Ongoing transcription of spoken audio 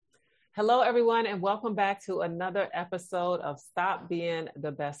Hello, everyone, and welcome back to another episode of Stop Being the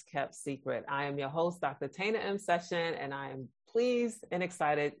Best Kept Secret. I am your host, Dr. Tana M. Session, and I am pleased and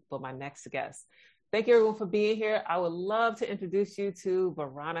excited for my next guest. Thank you, everyone, for being here. I would love to introduce you to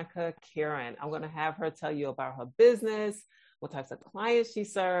Veronica Kieran. I'm going to have her tell you about her business, what types of clients she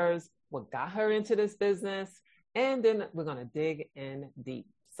serves, what got her into this business, and then we're going to dig in deep.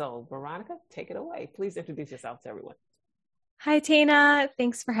 So, Veronica, take it away. Please introduce yourself to everyone. Hi, Tana.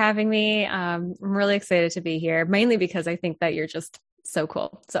 Thanks for having me. I'm really excited to be here, mainly because I think that you're just so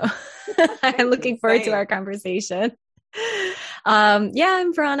cool. So I'm looking forward to our conversation.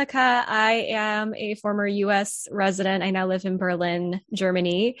 I'm Veronica. I am a former US resident. I now live in Berlin,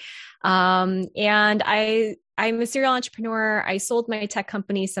 Germany. And I'm a serial entrepreneur. I sold my tech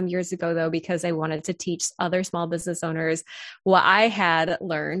company some years ago, though, because I wanted to teach other small business owners what I had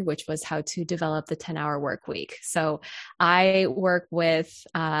learned, which was how to develop the 10-hour work week. So I work with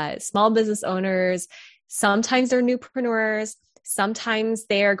small business owners. Sometimes they're newpreneurs. Sometimes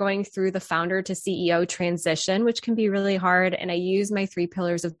they are going through the founder to CEO transition, which can be really hard. And I use my 3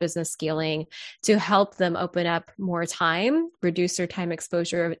 pillars of business scaling to help them open up more time, reduce their time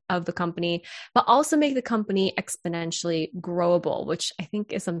exposure of the company, but also make the company exponentially growable, which I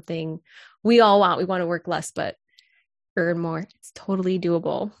think is something we all want. We want to work less, but earn more. It's totally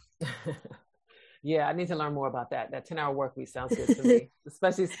doable. Yeah, I need to learn more about that. That 10-hour work week sounds good to me,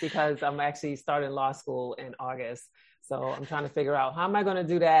 especially because I'm actually starting law school in August. So I'm trying to figure out how am I going to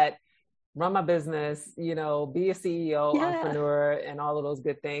do that, run my business, be a CEO, entrepreneur, and all of those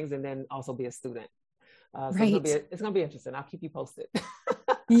good things, and then also be a student. So right. It's going to be interesting. I'll keep you posted.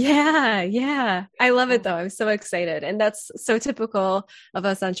 Yeah. I love it though. I'm so excited. And that's so typical of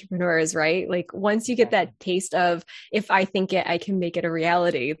us entrepreneurs, right? Like once you get that taste of, if I think it, I can make it a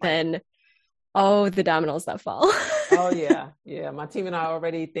reality, then the dominoes that fall. Oh yeah. My team and I are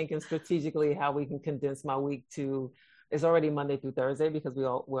already thinking strategically how we can condense my week to, it's already Monday through Thursday because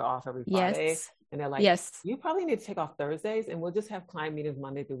we're off every Friday. Yes. And they're like, you probably need to take off Thursdays and we'll just have client meetings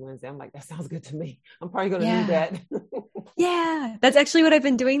Monday through Wednesday. I'm like, that sounds good to me. I'm probably going to need that. Yeah, that's actually what I've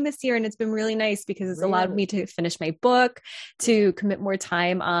been doing this year. And it's been really nice because it's allowed me to finish my book, to commit more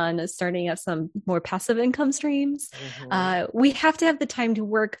time on starting up some more passive income streams. We have to have the time to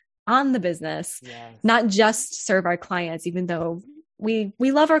work on the business, not just serve our clients, even though we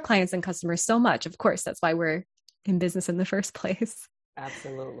love our clients and customers so much. Of course, that's why we're in business in the first place.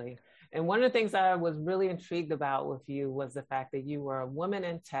 Absolutely. And one of the things I was really intrigued about with you was the fact that you were a woman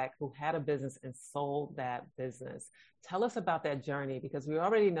in tech who had a business and sold that business. Tell us about that journey, because we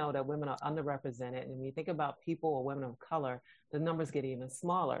already know that women are underrepresented. And when you think about people or women of color, the numbers get even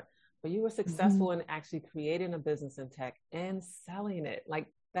smaller. But you were successful in actually creating a business in tech and selling it. Like,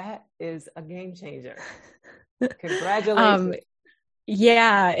 that is a game changer. Congratulations.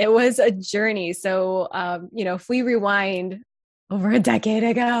 Yeah, it was a journey. So, if we rewind over a decade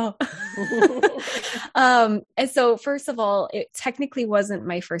ago, and so first of all, it technically wasn't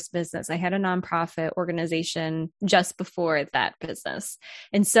my first business. I had a nonprofit organization just before that business.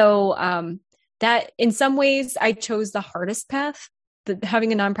 And so, that in some ways I chose the hardest path.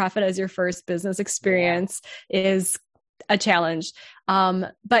 Having a nonprofit as your first business experience is a challenge.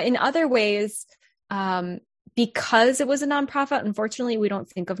 But in other ways, because it was a nonprofit, unfortunately, we don't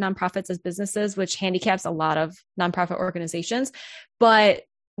think of nonprofits as businesses, which handicaps a lot of nonprofit organizations. But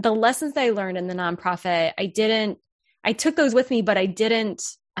the lessons that I learned in the nonprofit, I took those with me, but I didn't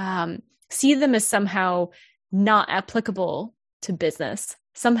see them as somehow not applicable to business.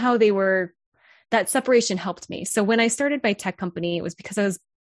 Somehow that separation helped me. So when I started my tech company, it was because I was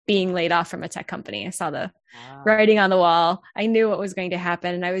being laid off from a tech company. I saw the writing on the wall. I knew what was going to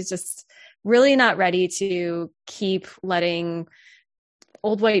happen. And I was just really not ready to keep letting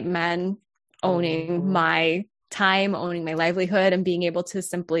old white men owning my time, owning my livelihood, and being able to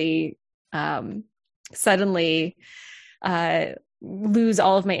simply suddenly lose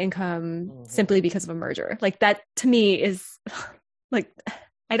all of my income simply because of a merger. Like, that to me is like,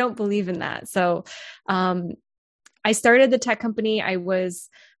 I don't believe in that. So I started the tech company. I was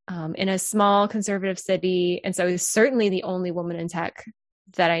in a small conservative city. And so I was certainly the only woman in tech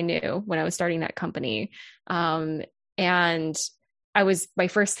that I knew when I was starting that company. And I was my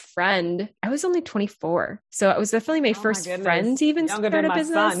first friend. I was only 24. So it was definitely my first friend to even start a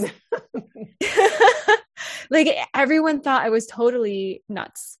business. Like, everyone thought I was totally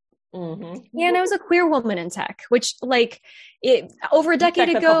nuts. And I was a queer woman in tech, which over a decade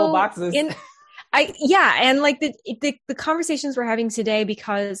ago, and like the conversations we're having today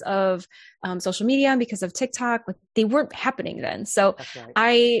because of social media and because of TikTok, like, they weren't happening then. So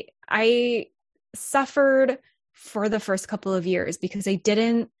I suffered for the first couple of years because I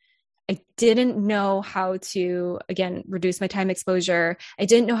didn't I didn't know how to, again, reduce my time exposure. I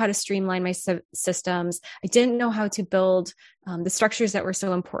didn't know how to streamline my systems. I didn't know how to build the structures that were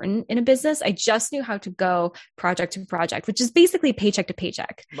so important in a business. I just knew how to go project to project, which is basically paycheck to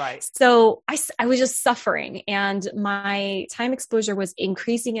paycheck. Right. So I was just suffering, and my time exposure was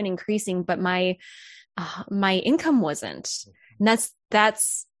increasing and increasing, but my income wasn't. And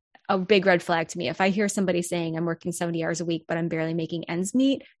that's a big red flag to me. If I hear somebody saying I'm working 70 hours a week, but I'm barely making ends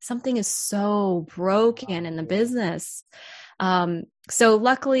meet, something is so broken in the business. So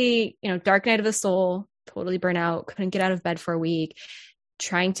luckily, dark night of the soul, totally burnt out, couldn't get out of bed for a week,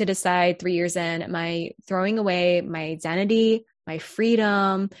 trying to decide 3 years in, am I throwing away my identity, my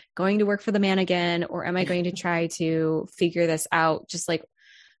freedom, going to work for the man again, or am I going to try to figure this out? Just like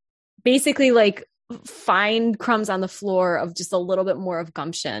basically like find crumbs on the floor of just a little bit more of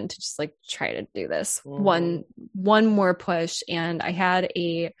gumption to just like try to do this one more push. And I had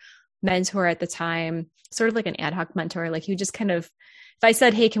a mentor at the time, sort of like an ad hoc mentor. Like he would just kind of, if I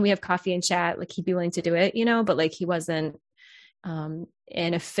said, hey, can we have coffee and chat? Like he'd be willing to do it, but like he wasn't an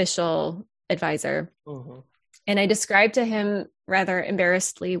official advisor. And I described to him rather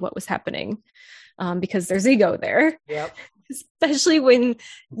embarrassedly what was happening because there's ego there. Yep. Especially when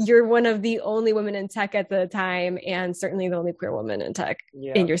you're one of the only women in tech at the time, and certainly the only queer woman in tech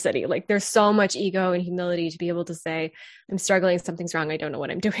in your city. Like there's so much ego and humility to be able to say, I'm struggling, something's wrong, I don't know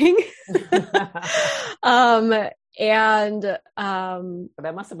what I'm doing. But that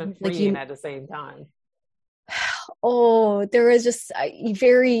must have been freeing at the same time. Oh, there was just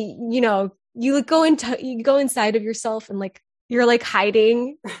very, you go inside of yourself and like, you're like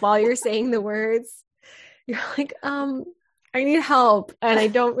hiding while you're saying the words. You're like, I need help and I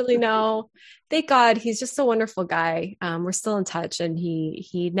don't really know. Thank God he's just a wonderful guy. We're still in touch, and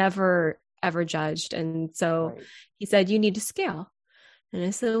he never ever judged. And so he said, you need to scale. And I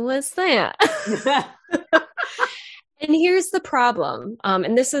said, what's that? And here's the problem.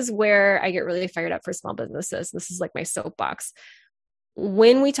 And this is where I get really fired up for small businesses. This is like my soapbox.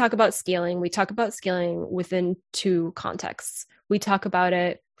 When we talk about scaling within two contexts. We talk about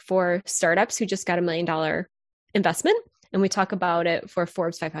it for startups who just got $1 million investment, and we talk about it for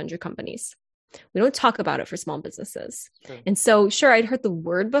Forbes 500 companies. We don't talk about it for small businesses. Sure. And so, sure, I'd heard the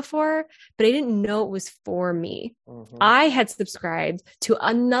word before, but I didn't know it was for me. I had subscribed to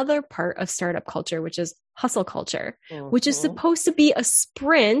another part of startup culture, which is hustle culture, which is supposed to be a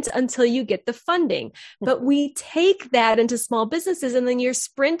sprint until you get the funding. But we take that into small businesses, and then you're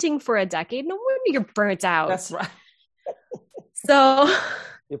sprinting for a decade. No wonder you're burnt out. That's right. So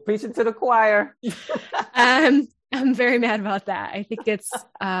you're preaching to the choir. I'm very mad about that. I think it's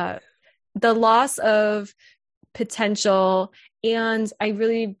the loss of potential. And I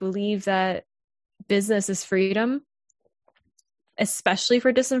really believe that business is freedom, especially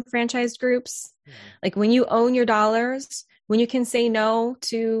for disenfranchised groups. Like when you own your dollars, when you can say no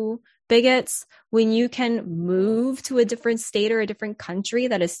to bigots, when you can move to a different state or a different country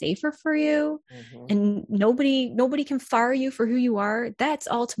that is safer for you, and nobody can fire you for who you are, that's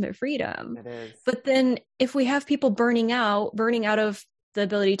ultimate freedom. It is. But then if we have people burning out of the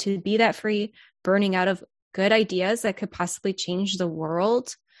ability to be that free, burning out of good ideas that could possibly change the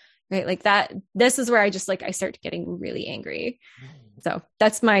world, right? Like that, this is where I start getting really angry. So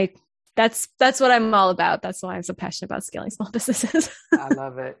that's what I'm all about. That's why I'm so passionate about scaling small businesses. I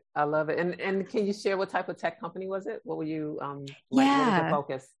love it. And can you share what type of tech company was it? What were you, what was your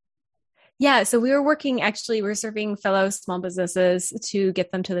focus? Yeah. So we were serving fellow small businesses to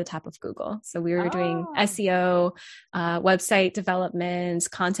get them to the top of Google. So we were doing SEO, website development,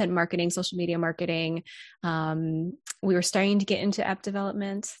 content marketing, social media marketing. We were starting to get into app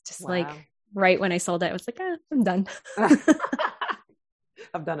development, just like right when I sold it, I was like, I'm done.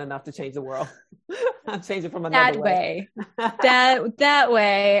 I've done enough to change the world. I'll change it from another way. That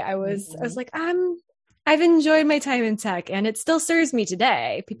way I was like, I've enjoyed my time in tech, and it still serves me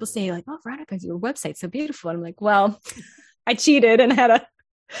today. People say like, oh, Veronica, your website's so beautiful. And I'm like, well, I cheated and had a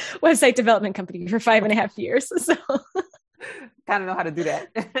website development company for 5.5 years. So kind of know how to do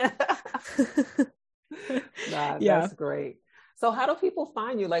that. That's great. So how do people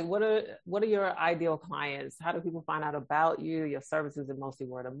find you? Like, what are your ideal clients? How do people find out about you? Your services are mostly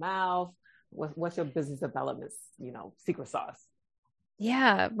word of mouth. What's your business development, secret sauce?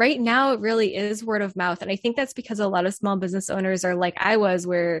 Yeah, right now it really is word of mouth. And I think that's because a lot of small business owners are like I was,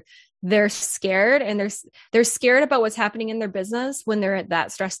 where they're scared, and they're scared about what's happening in their business when they're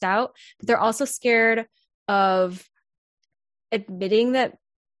that stressed out. But they're also scared of admitting that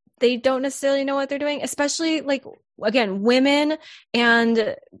they don't necessarily know what they're doing, especially like, again, women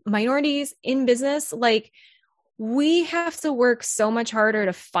and minorities in business. Like we have to work so much harder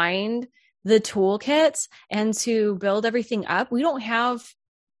to find the toolkits and to build everything up. We don't have,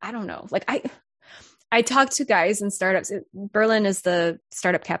 I don't know, like I talk to guys in startups. Berlin is the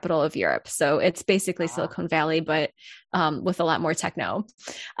startup capital of Europe. So it's basically Silicon Valley, but with a lot more techno.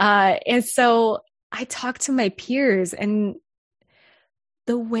 And so I talk to my peers, and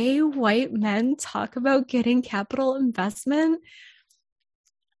the way white men talk about getting capital investment,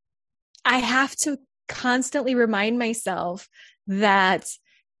 I have to constantly remind myself that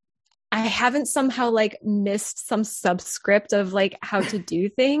I haven't somehow like missed some subscript of like how to do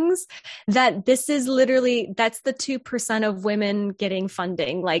things, that this is literally, that's the 2% of women getting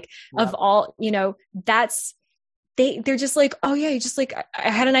funding, like of all, that's, they're just like, oh yeah, you just like,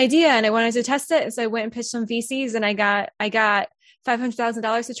 I had an idea and I wanted to test it. And so I went and pitched some VCs and I got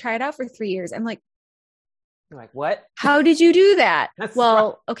 $500,000 to try it out for 3 years. I'm like, what? How did you do that?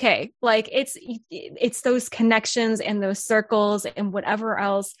 Okay. Like it's those connections and those circles and whatever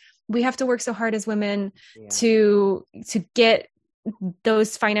else. We have to work so hard as women to get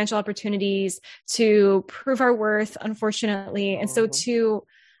those financial opportunities, to prove our worth, unfortunately. And so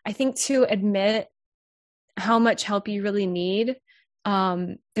I think to admit how much help you really need.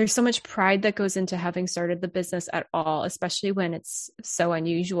 There's so much pride that goes into having started the business at all, especially when it's so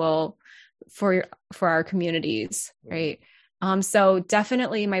unusual for our communities. Right. So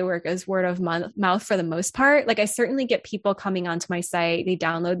definitely my work is word of mouth for the most part. Like I certainly get people coming onto my site. They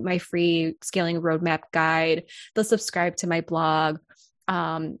download my free scaling roadmap guide. They'll subscribe to my blog.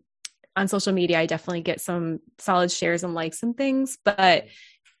 On social media, I definitely get some solid shares and likes and things, but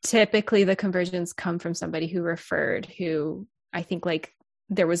typically the conversions come from somebody who referred, who I think like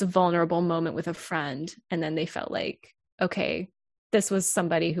there was a vulnerable moment with a friend. And then they felt like, okay, this was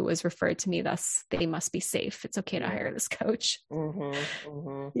somebody who was referred to me, thus they must be safe. It's okay to hire this coach.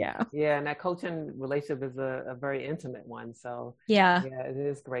 Yeah. Yeah. And that coaching relationship is a very intimate one. So yeah, it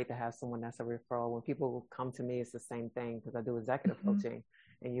is great to have someone that's a referral. When people come to me, it's the same thing because I do executive coaching,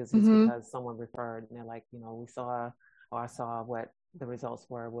 and usually it's because someone referred and they're like, I saw what the results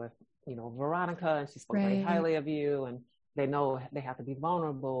were with, Veronica, and she spoke very highly of you, and they know they have to be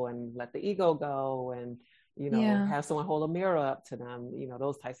vulnerable and let the ego go and, have someone hold a mirror up to them,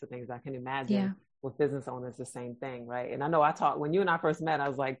 those types of things. I can imagine with business owners, the same thing. Right. And I know when you and I first met, I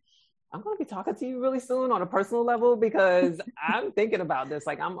was like, I'm going to be talking to you really soon on a personal level, because I'm thinking about this.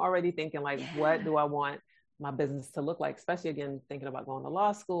 Like, I'm already thinking like, what do I want my business to look like? Especially again, thinking about going to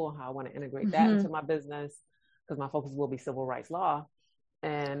law school and how I want to integrate that into my business, because my focus will be civil rights law.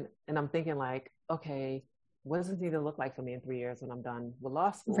 And I'm thinking like, okay, what does it need to look like for me in 3 years when I'm done with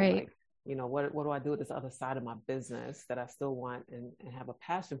law school? Right. Like, what do I do with this other side of my business that I still want and have a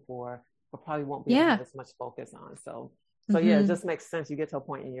passion for, but probably won't be able to have as much focus on. So it just makes sense. You get to a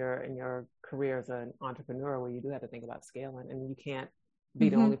point in your career as an entrepreneur where you do have to think about scaling, and you can't be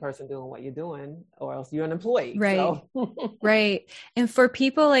the only person doing what you're doing, or else you're an employee. Right. So. Right. And for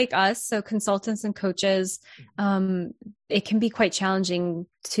people like us, so consultants and coaches, it can be quite challenging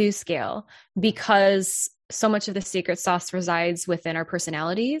to scale, because so much of the secret sauce resides within our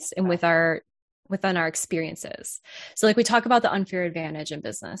personalities and within our experiences. So like we talk about the unfair advantage in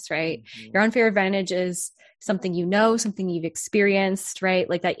business, right? Your unfair advantage is something, something you've experienced, right?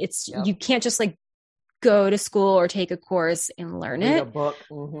 Like that you can't just like go to school or take a course and learn it. A book.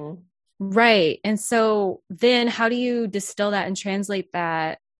 Right. And so then how do you distill that and translate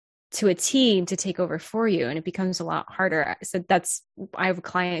that to a team to take over for you? And it becomes a lot harder. So I have a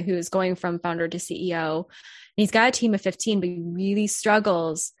client who is going from founder to CEO, and he's got a team of 15, but he really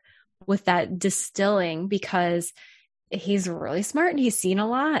struggles with that distilling because he's really smart and he's seen a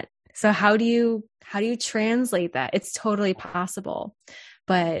lot. So how do you translate that? It's totally possible,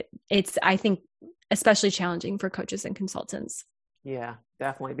 but it's, I think, especially challenging for coaches and consultants. Yeah,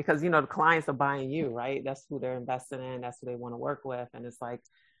 definitely. Because, the clients are buying you, right? That's who they're investing in. That's who they want to work with. And it's like,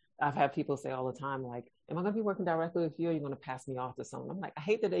 I've had people say all the time, like, am I going to be working directly with you, or are you going to pass me off to someone? I'm like, I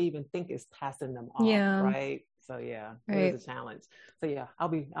hate that they even think it's passing them off. Yeah. Right. So it is a challenge. So I'll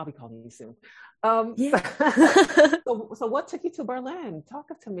be calling you soon. So what took you to Berlin? Talk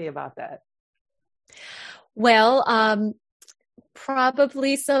to me about that. Well,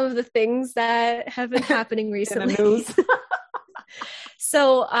 probably some of the things that have been happening recently. In the news.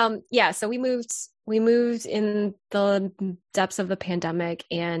 So we moved in the depths of the pandemic.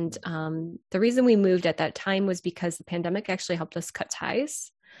 And the reason we moved at that time was because the pandemic actually helped us cut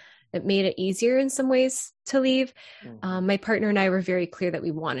ties. It made it easier in some ways to leave. My partner and I were very clear that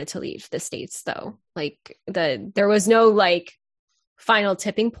we wanted to leave the States, though. Like there was no like final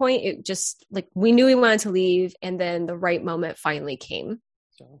tipping point. It just like, we knew we wanted to leave, and then the right moment finally came.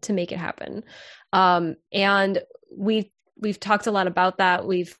 to make it happen. And we've talked a lot about that.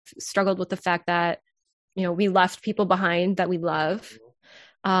 We've struggled with the fact that, you know, we left people behind that we love.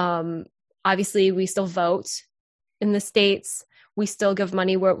 Obviously we still vote in the States. We still give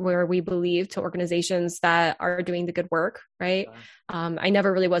money where we believe to organizations that are doing the good work. Right. I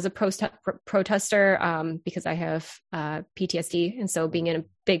never really was a protester because I have PTSD. And so being in a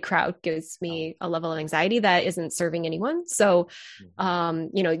big crowd gives me a level of anxiety that isn't serving anyone. So,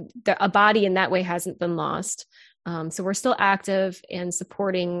 you know, a body in that way hasn't been lost. So we're still active and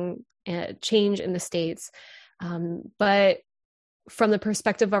supporting change in the States. But from the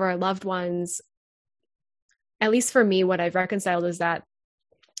perspective of our loved ones, at least for me, what I've reconciled is that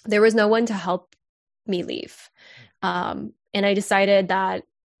there was no one to help me leave. And I decided that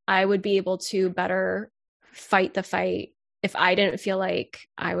I would be able to better fight the fight if I didn't feel like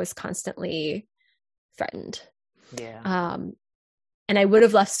I was constantly threatened. Yeah. And I would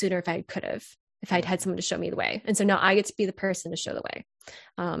have left sooner if I could have, if I'd had someone to show me the way. And so now I get to be the person to show the way.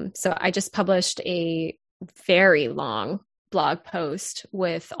 So I just published a very long blog post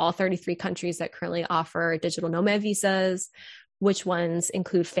with all 33 countries that currently offer digital nomad visas, which ones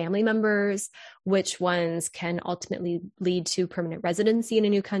include family members, which ones can ultimately lead to permanent residency in a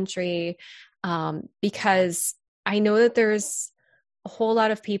new country. Because I know that there's a whole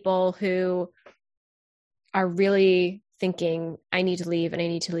lot of people who are really thinking, I need to leave and I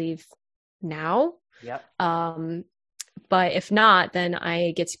need to leave now. Yep. But if not, then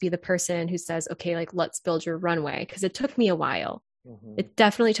I get to be the person who says, okay, like, let's build your runway. Cause it took me a while. It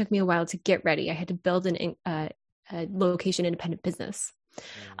definitely took me a while to get ready. I had to build a location independent business.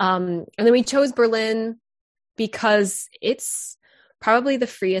 And then we chose Berlin because it's probably the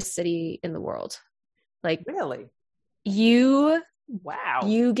freest city in the world. Like, really, wow,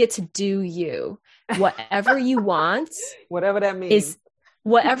 you get to do you, whatever you want, whatever that means.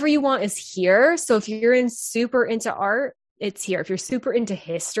 Whatever you want is here. So if you're super into art, it's here. If you're super into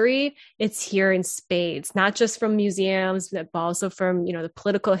history, it's here in spades, not just from museums, but also from, you know, the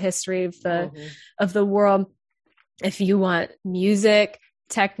political history of the world. If you want music,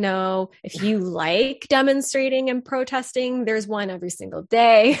 techno, if you like demonstrating and protesting, there's one every single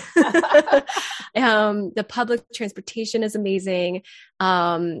day. The public transportation is amazing.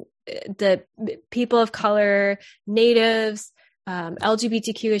 The people of color, natives,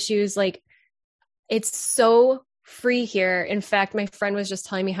 LGBTQ issues, like, it's so free here. In fact, my friend was just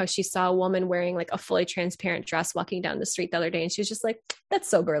telling me how she saw a woman wearing like a fully transparent dress walking down the street the other day. And she was just like, that's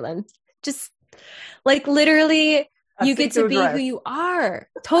so Berlin. Just like, literally, you get to be who you are.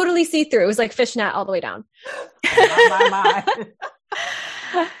 Totally see-through. It was like fishnet all the way down. My.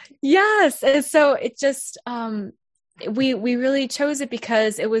 Yes. And so it just, we really chose it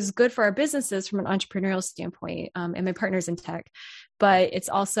because it was good for our businesses from an entrepreneurial standpoint. And my partner's in tech, but it's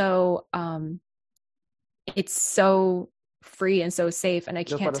also, it's so free and so safe. And I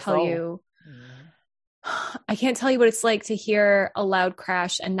can't tell you what it's like to hear a loud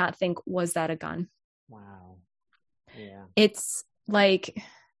crash and not think, was that a gun? Wow. Yeah. It's like,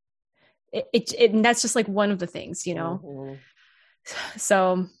 and that's just like one of the things, you know?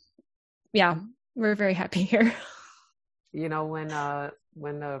 So yeah, we're very happy here. You know, when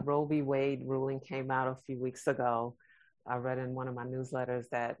the Roe v. Wade ruling came out a few weeks ago, I read in one of my newsletters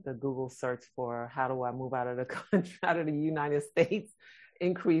that the Google search for how do I move out of the country, out of the United States,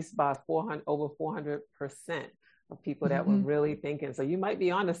 increased by over 400% of people that were really thinking. So you might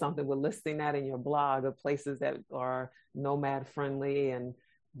be onto something with listing that in your blog of places that are nomad friendly and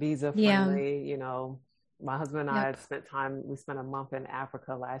visa friendly. You know, my husband and I had we spent a month in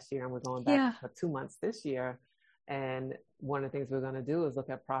Africa last year, and we're going back for 2 months this year. And one of the things we're going to do is look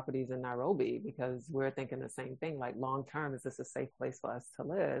at properties in Nairobi, because we're thinking the same thing, like, long term, is this a safe place for us to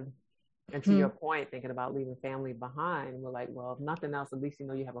live? And to your point, thinking about leaving family behind, we're like, well, if nothing else, at least you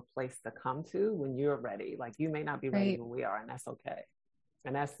know you have a place to come to when you're ready. Like, you may not be ready when we are, and that's okay.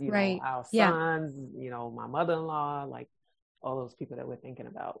 And that's, you know, our sons, you know, my mother-in-law, like all those people that we're thinking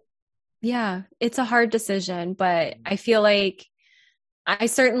about. Yeah, it's a hard decision, but I feel like I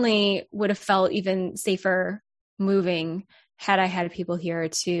certainly would have felt even safer moving had I had people here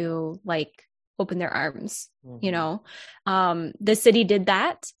to like open their arms, you know. The city did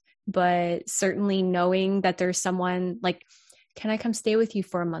that, but certainly knowing that there's someone like, can I come stay with you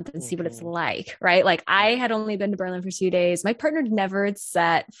for a month and see what it's like? Right. Like, I had only been to Berlin for 2 days. My partner never had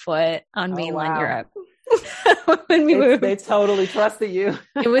set foot on mainland Europe. When we moved. They totally trusted you.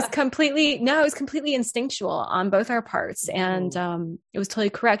 It was completely instinctual on both our parts. And it was totally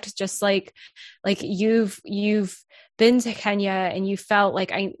correct. Just like you've been to Kenya and you felt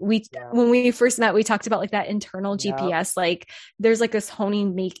like when we first met, we talked about like that internal GPS, like there's like this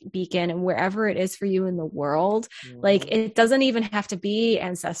honing beacon, and wherever it is for you in the world, like it doesn't even have to be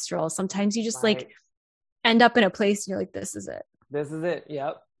ancestral. Sometimes you just like end up in a place and you're like, this is it. This is it.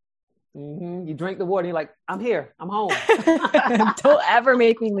 Yep. You drink the water. You're like, I'm here. I'm home. Don't ever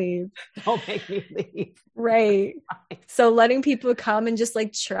make me leave. Don't make me leave. Right. So letting people come and just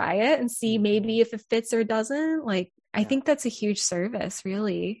like try it and see maybe if it fits or doesn't. Like, I think that's a huge service,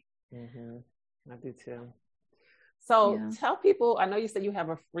 really. I do too. So tell people, I know you said you have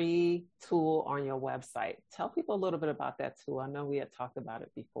a free tool on your website. Tell people a little bit about that tool. I know we had talked about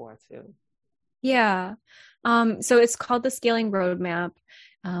it before too. Yeah. So it's called the Scaling Roadmap.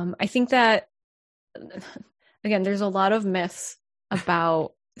 I think that, again, there's a lot of myths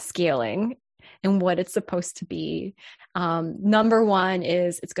about scaling and what it's supposed to be. Number one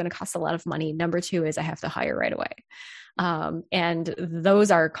is it's going to cost a lot of money. Number two is I have to hire right away. And those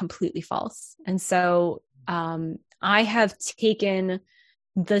are completely false. And so I have taken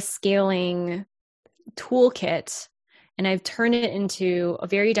the scaling toolkit and I've turned it into a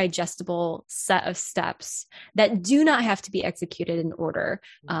very digestible set of steps that do not have to be executed in order,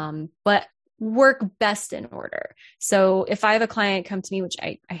 but work best in order. So if I have a client come to me, which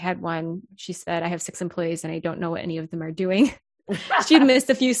I had one, she said, I have 6 employees and I don't know what any of them are doing. She'd missed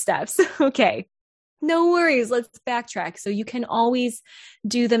a few steps. Okay. No worries. Let's backtrack. So you can always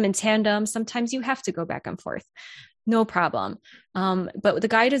do them in tandem. Sometimes you have to go back and forth. No problem. But the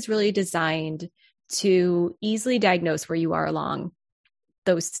guide is really designed to easily diagnose where you are along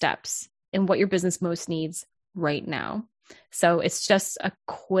those steps and what your business most needs right now. So it's just a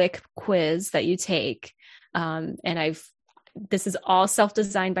quick quiz that you take. This is all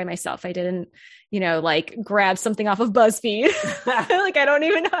self-designed by myself. I didn't, like grab something off of BuzzFeed. Like, I don't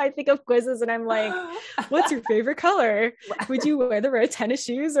even know. I think of quizzes and I'm like, what's your favorite color? Would you wear the red tennis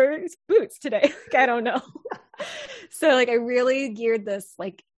shoes or boots today? Like, I don't know. So like, I really geared this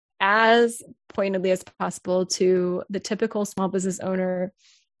like as pointedly as possible to the typical small business owner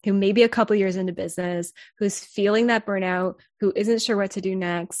who may be a couple years into business, who's feeling that burnout, who isn't sure what to do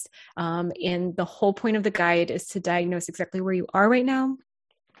next. And the whole point of the guide is to diagnose exactly where you are right now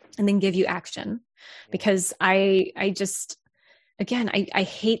and then give you action. Because I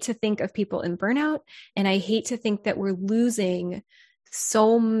hate to think of people in burnout, and I hate to think that we're losing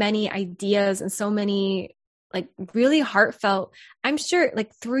so many ideas and so many like really heartfelt. I'm sure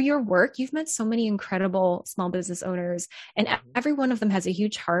like through your work, you've met so many incredible small business owners, and every one of them has a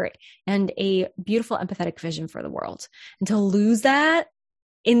huge heart and a beautiful empathetic vision for the world. And to lose that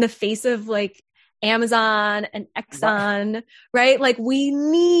in the face of like Amazon and Exxon, right? Like we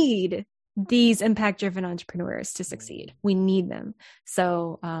need these impact driven entrepreneurs to succeed. We need them.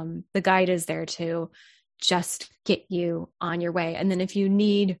 So the guide is there to just get you on your way. And then if you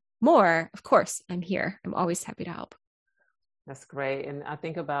need more, of course, I'm here. I'm always happy to help. That's great. And I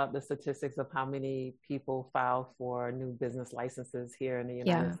think about the statistics of how many people filed for new business licenses here in the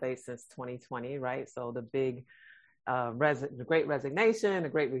United States since 2020, right? So the big, the great resignation, the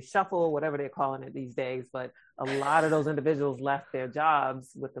great reshuffle, whatever they're calling it these days. But a lot of those individuals left their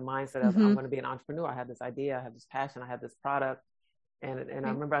jobs with the mindset of, I'm going to be an entrepreneur. I have this idea, I have this passion, I have this product. And I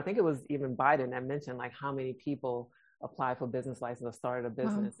remember, I think it was even Biden that mentioned like how many people applied for business license or started a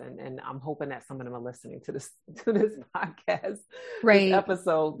business. And I'm hoping that some of them are listening to this podcast, this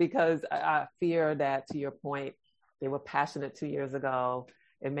episode, because I fear that, to your point, they were passionate 2 years ago.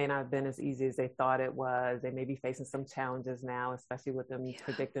 It may not have been as easy as they thought it was. They may be facing some challenges now, especially with them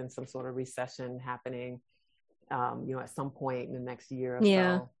predicting some sort of recession happening, at some point in the next year or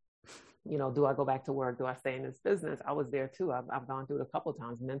so. Do I go back to work? Do I stay in this business? I was there too. I've gone through it a couple of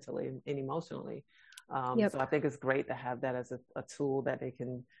times mentally and emotionally. So I think it's great to have that as a tool that they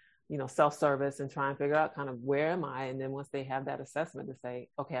can, self-service and try and figure out kind of where am I? And then once they have that assessment to say,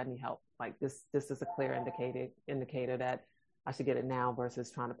 okay, I need help. Like this is a clear indicator that I should get it now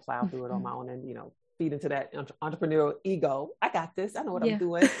versus trying to plow through it on my own and, feed into that entrepreneurial ego. I got this. I know what I'm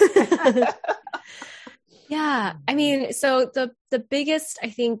doing. Yeah. I mean, so the biggest, I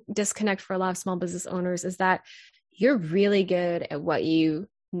think, disconnect for a lot of small business owners is that you're really good at what you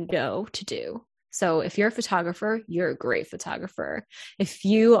know to do. So if you're a photographer, you're a great photographer. If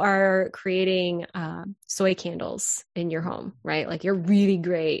you are creating soy candles in your home, right? Like you're really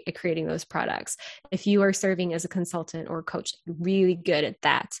great at creating those products. If you are serving as a consultant or a coach, you're really good at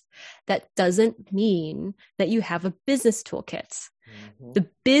that. That doesn't mean that you have a business toolkit. The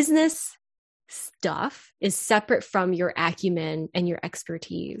business stuff is separate from your acumen and your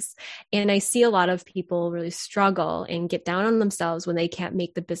expertise. And I see a lot of people really struggle and get down on themselves when they can't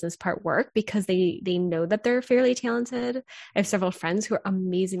make the business part work because they know that they're fairly talented. I have several friends who are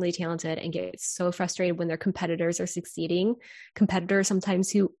amazingly talented and get so frustrated when their competitors are succeeding, competitors sometimes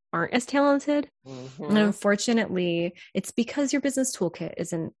who aren't as talented. Mm-hmm. And unfortunately, it's because your business toolkit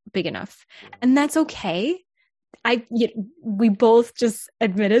isn't big enough. And that's okay. We both just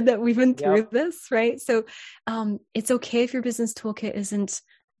admitted that we've been through this, right? So it's okay if your business toolkit isn't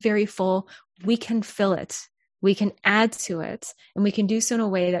very full. We can fill it. We can add to it, and we can do so in a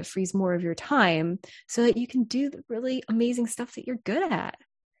way that frees more of your time so that you can do the really amazing stuff that you're good at.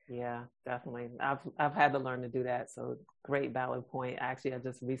 Yeah, definitely. I've had to learn to do that. So great, valid point. Actually, I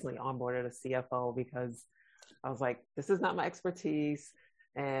just recently onboarded a CFO because I was like, this is not my expertise.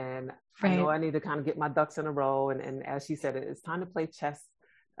 And I know I need to kind of get my ducks in a row. And as she said, it's time to play chess,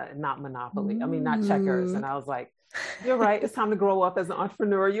 not Monopoly. I mean, not checkers. And I was like, you're right. It's time to grow up as an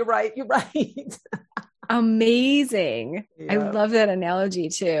entrepreneur. You're right. You're right. Amazing. Yeah. I love that analogy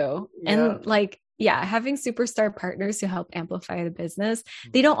too. Yeah. And like, having superstar partners who help amplify the business,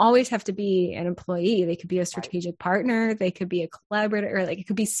 they don't always have to be an employee. They could be a strategic partner. They could be a collaborator, or like it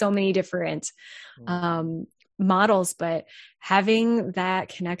could be so many different models, but having that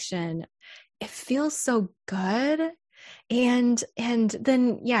connection, it feels so good. And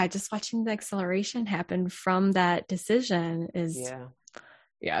then, just watching the acceleration happen from that decision is,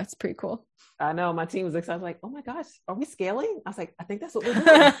 it's pretty cool. I know my team was excited. Like, oh my gosh, are we scaling? I was like, I think that's what we're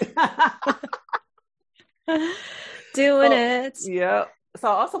doing. It. Yeah. So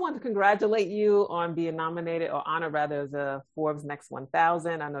I also want to congratulate you on being nominated, or honored rather, as a Forbes Next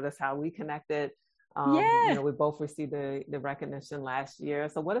 1000. I know that's how we connected. We both received the recognition last year.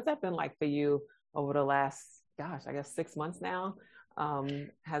 So what has that been like for you over the last, 6 months now? How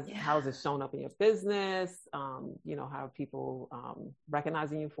has it shown up in your business? How are people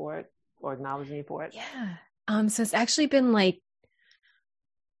recognizing you for it or acknowledging you for it? Yeah. So it's actually been like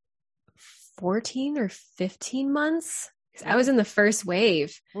 14 or 15 months. I was in the first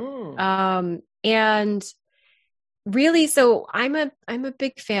wave. And really, so I'm a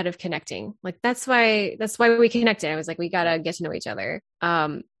big fan of connecting. Like that's why we connected. I was like, we gotta get to know each other.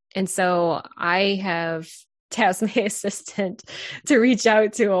 And so I have tasked my assistant to reach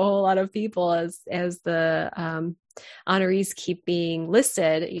out to a whole lot of people as the honorees keep being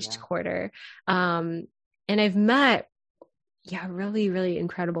listed each quarter. And I've met really, really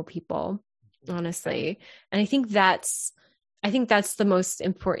incredible people, honestly. And I think that's the most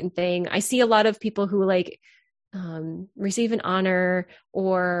important thing. I see a lot of people who like receive an honor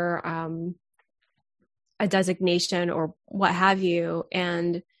or a designation or what have you,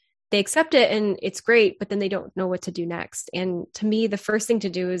 and they accept it and it's great, but then they don't know what to do next. And to me, the first thing to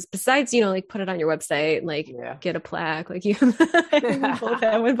do is, besides, like put it on your website, like get a plaque, like you both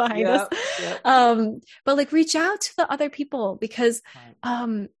have one behind us. But like reach out to the other people, because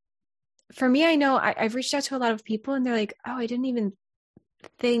for me, I know I've reached out to a lot of people and they're like, oh, I didn't even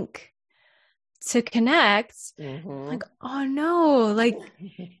think to connect. Like, oh no, like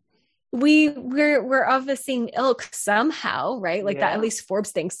we're of the same ilk somehow, right? Like that, at least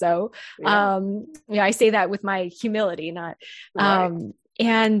Forbes thinks so. I say that with my humility, not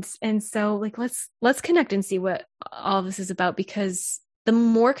and so like let's connect and see what all this is about, because the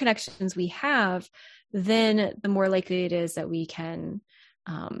more connections we have, then the more likely it is that we can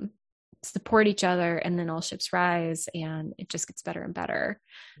support each other, and then all ships rise and it just gets better and better.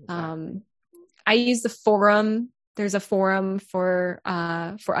 I use the forum. There's a forum for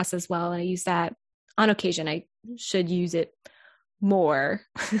us as well. And I use that on occasion. I should use it more.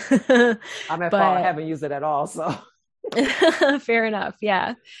 I'm at fault. I haven't used it at all. So fair enough.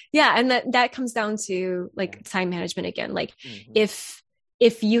 Yeah. And that comes down to like time management again. Like if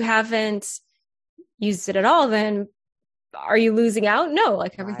you haven't used it at all, then are you losing out? No,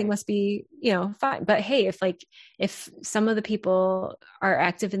 like everything must be, fine. But hey, if some of the people are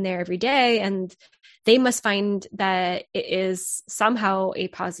active in there every day, and they must find that it is somehow a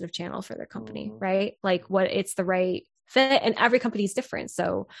positive channel for their company, right? Like it's the right fit, and every company is different.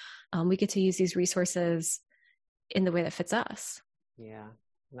 So we get to use these resources in the way that fits us. Yeah,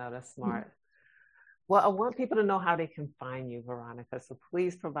 no, that's smart. Well, I want people to know how they can find you, Veronica. So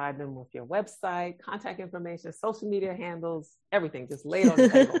please provide them with your website, contact information, social media handles, everything. Just lay it on the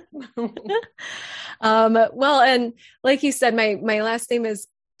table. Well, and like you said, my last name is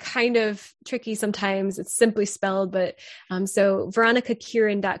kind of tricky sometimes. It's simply spelled, but so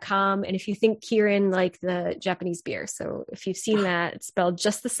veronicakirin.com. And if you think Kirin, like the Japanese beer, so if you've seen that, it's spelled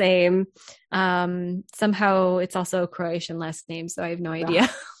just the same. Somehow it's also a Croatian last name, so I have no idea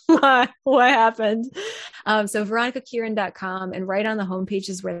what happened. So veronicakieran.com, and right on the homepage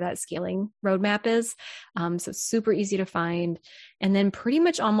is where that scaling roadmap is. So it's super easy to find. And then pretty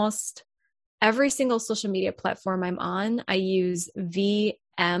much almost every single social media platform I'm on, I use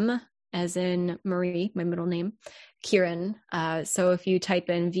VM, as in Marie, my middle name, Kieran. So if you type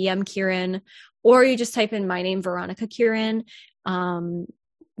in VM Kieran, or you just type in my name, Veronica Kieran,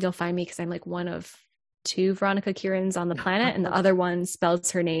 you'll find me, because I'm like one of 2 Veronica Kierans on the planet, and the other one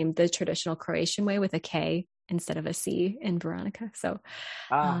spells her name the traditional Croatian way with a K instead of a C in Veronica. So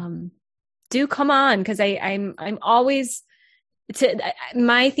do come on, because I'm always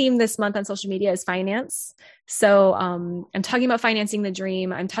my theme this month on social media is finance. So I'm talking about financing the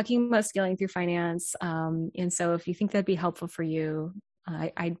dream. I'm talking about scaling through finance. And so if you think that'd be helpful for you,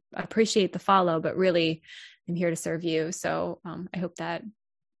 I appreciate the follow, but really I'm here to serve you. So I hope that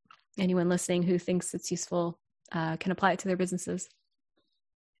anyone listening who thinks it's useful can apply it to their businesses.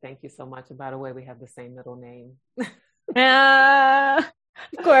 Thank you so much. And by the way, we have the same middle name.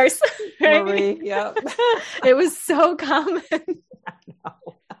 Of course. Right? Marie, yep. It was so common. I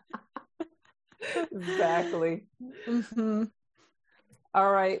know. Exactly. Mm-hmm.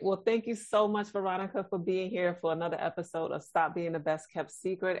 All right. Well, thank you so much, Veronica, for being here for another episode of Stop Being the Best Kept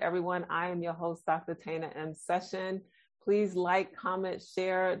Secret. Everyone, I am your host, Dr. Tana M. Session. Please like, comment,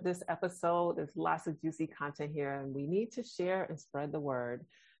 share this episode. There's lots of juicy content here, and we need to share and spread the word.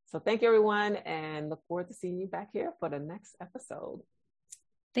 So thank you, everyone, and look forward to seeing you back here for the next episode.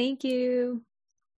 Thank you.